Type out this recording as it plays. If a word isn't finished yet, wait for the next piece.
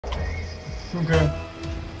Okay.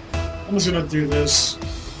 I'm just gonna do this.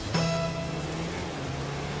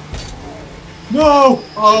 No!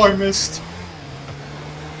 Oh, I missed.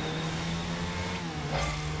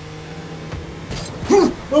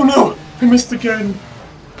 Oh no! I missed again.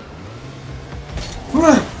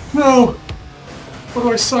 No! Why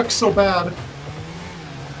do I suck so bad?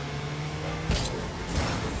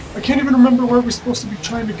 I can't even remember where we're supposed to be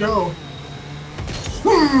trying to go.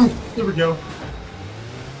 There we go.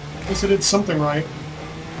 At least I did something right.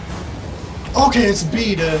 Okay, it's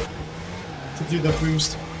B to do the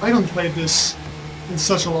boost. I haven't played this in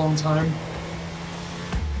such a long time.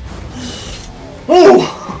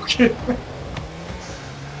 Oh! Okay.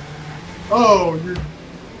 Oh, you're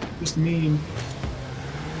just mean.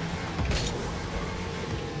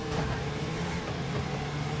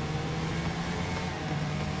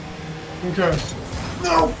 Okay.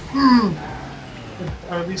 No!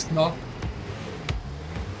 At least not.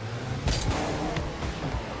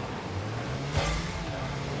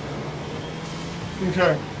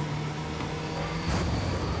 Okay.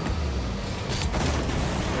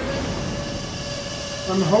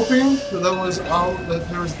 I'm hoping that was out, that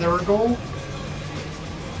there was their goal.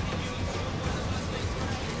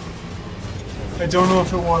 I don't know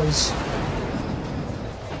if it was.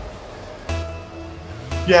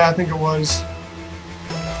 Yeah, I think it was.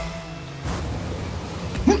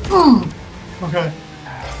 Okay.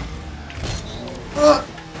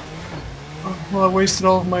 Well, I wasted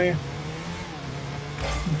all of my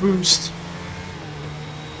boost.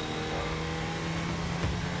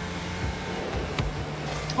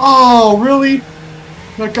 Oh, really?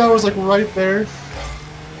 That guy was like right there.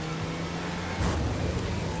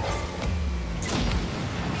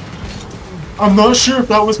 I'm not sure if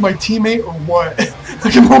that was my teammate or what.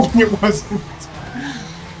 Like, I'm hoping it wasn't.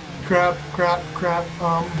 Crap, crap, crap.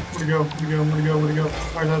 Where'd it go? Where'd it go? Where'd it go? Where'd it go?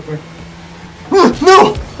 Alright, out there.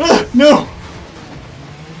 No! No!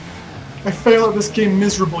 I fail at this game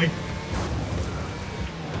miserably.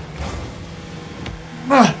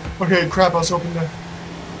 Okay, crap, I was hoping to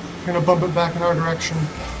kind of bump it back in our direction.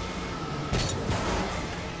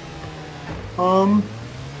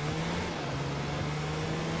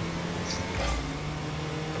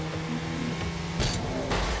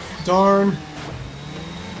 Darn.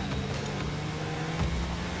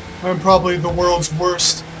 I'm probably the world's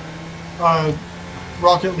worst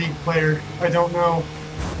Rocket League player. I don't know.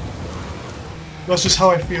 That's just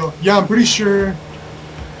how I feel. Yeah, I'm pretty sure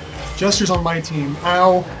Jester's on my team.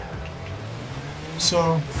 Ow.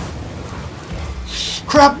 So...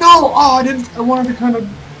 Crap, no! Oh, I wanted to kind of...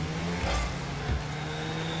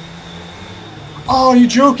 Oh, you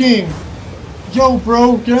joking? Yo,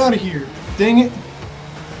 bro, get out of here. Dang it.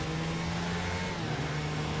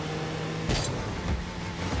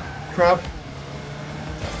 Crap.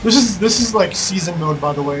 This is like season mode,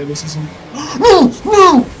 by the way. This isn't... No!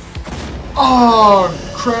 No! Oh,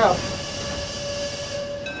 crap.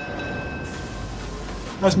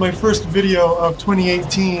 That's my first video of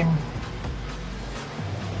 2018.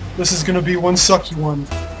 This is gonna be one sucky one.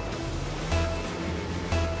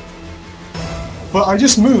 But I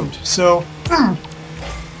just moved, so...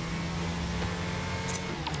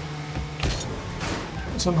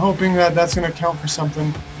 So I'm hoping that that's gonna count for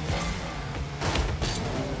something.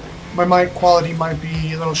 My mic quality might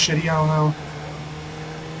be a little shitty, I don't know.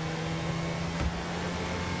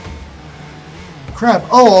 Crap.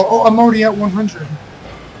 Oh, I'm already at 100.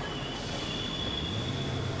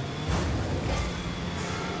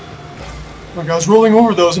 Like, I was rolling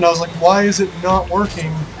over those and I was like, why is it not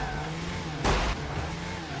working?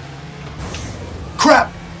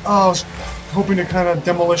 Crap! Oh, I was hoping to kind of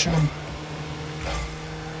demolition him.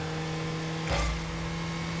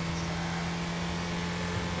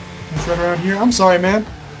 It's right around here. I'm sorry, man.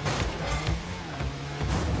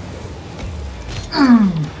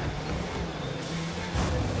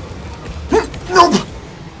 Nope!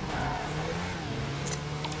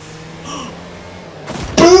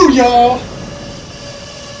 Booyah!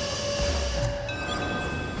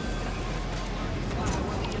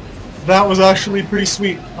 That was actually pretty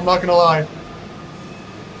sweet, I'm not gonna lie.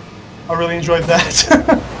 I really enjoyed that.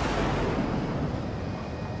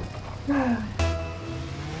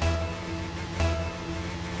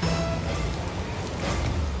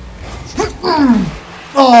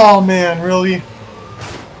 Oh man, really?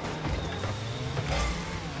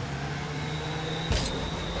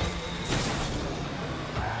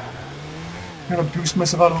 I'm gonna boost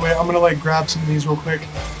myself out of the way. I'm gonna like grab some of these real quick.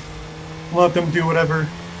 Let them do whatever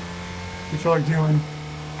you feel like doing.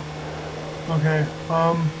 Okay,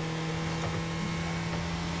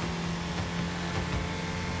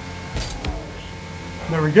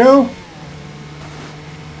 there we go.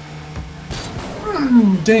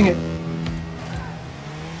 Dang it.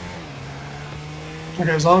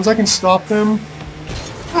 Okay, as long as I can stop them.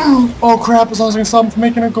 Oh crap, as long as I can stop them from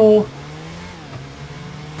making a goal.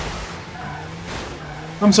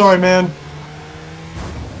 I'm sorry, man.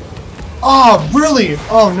 Ah, oh, really?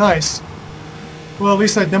 Oh, nice. Well, at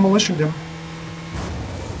least I demolitioned him.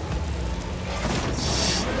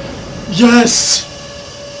 Yes!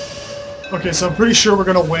 Okay, so I'm pretty sure we're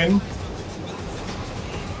gonna win.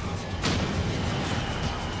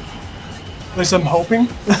 At least I'm hoping.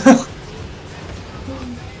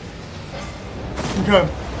 Okay.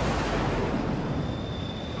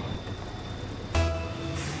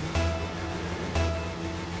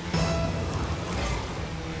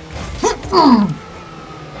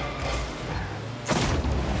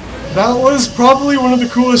 That was probably one of the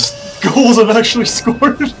coolest goals I've actually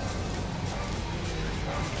scored.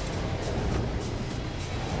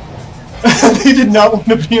 They did not want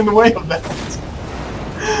to be in the way of that.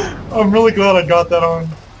 I'm really glad I got that on.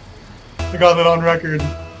 I got that on record.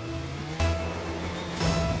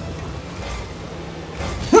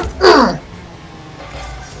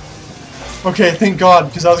 Okay, thank God,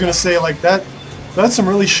 because I was gonna say like that's some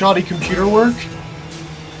really shoddy computer work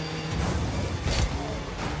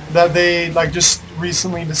that they like just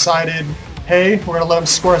recently decided, hey, we're gonna let them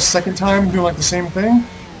score a second time doing like the same thing.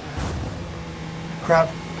 Crap.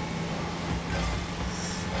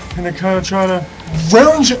 I'm gonna kind of try to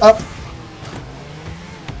round you up.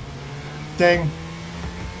 Dang.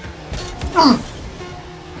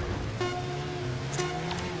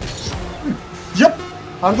 Yep,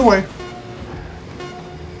 out of the way.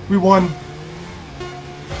 We won.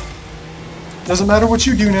 Doesn't matter what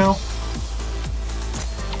you do now.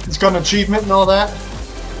 It's got an achievement and all that.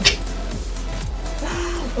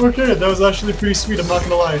 Okay, that was actually pretty sweet, I'm not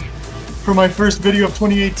gonna lie. For my first video of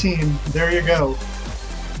 2018, there you go.